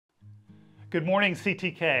Good morning,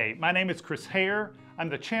 CTK. My name is Chris Hare. I'm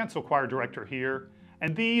the Chancel Choir Director here,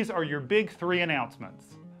 and these are your big three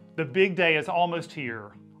announcements. The big day is almost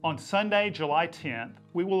here. On Sunday, July 10th,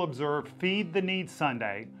 we will observe Feed the Needs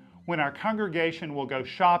Sunday, when our congregation will go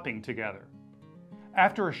shopping together.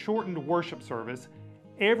 After a shortened worship service,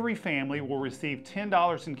 every family will receive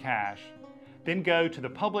 $10 in cash, then go to the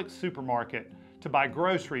public supermarket to buy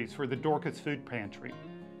groceries for the Dorcas Food Pantry.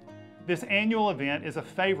 This annual event is a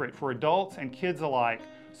favorite for adults and kids alike,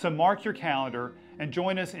 so mark your calendar and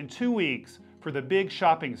join us in 2 weeks for the big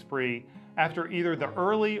shopping spree after either the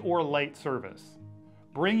early or late service.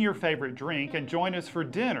 Bring your favorite drink and join us for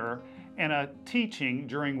dinner and a teaching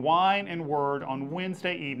during Wine and Word on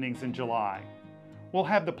Wednesday evenings in July. We'll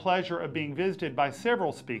have the pleasure of being visited by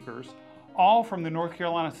several speakers, all from the North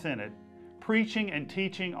Carolina Synod, preaching and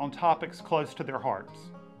teaching on topics close to their hearts.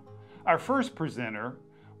 Our first presenter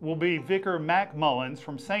will be Vicar Mac Mullins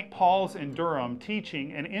from St. Paul's in Durham,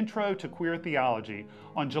 teaching an Intro to Queer Theology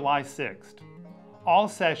on July 6th. All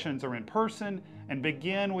sessions are in person and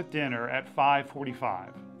begin with dinner at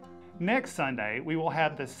 5:45. Next Sunday, we will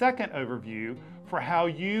have the second overview for how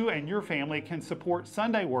you and your family can support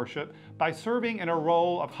Sunday worship by serving in a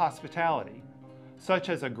role of hospitality, such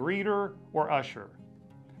as a greeter or usher.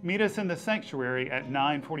 Meet us in the sanctuary at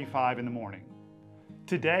 9:45 in the morning.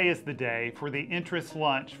 Today is the day for the interest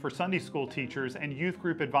lunch for Sunday school teachers and youth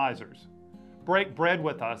group advisors. Break bread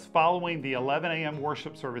with us following the 11 a.m.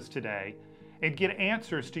 worship service today and get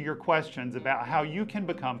answers to your questions about how you can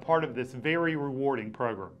become part of this very rewarding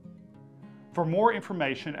program. For more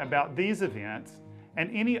information about these events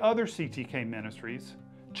and any other CTK ministries,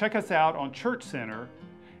 check us out on Church Center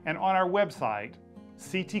and on our website,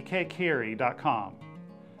 ctkcarey.com.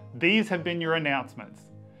 These have been your announcements.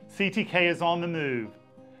 CTK is on the move.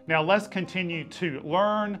 Now let's continue to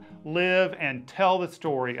learn, live, and tell the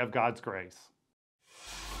story of God's grace.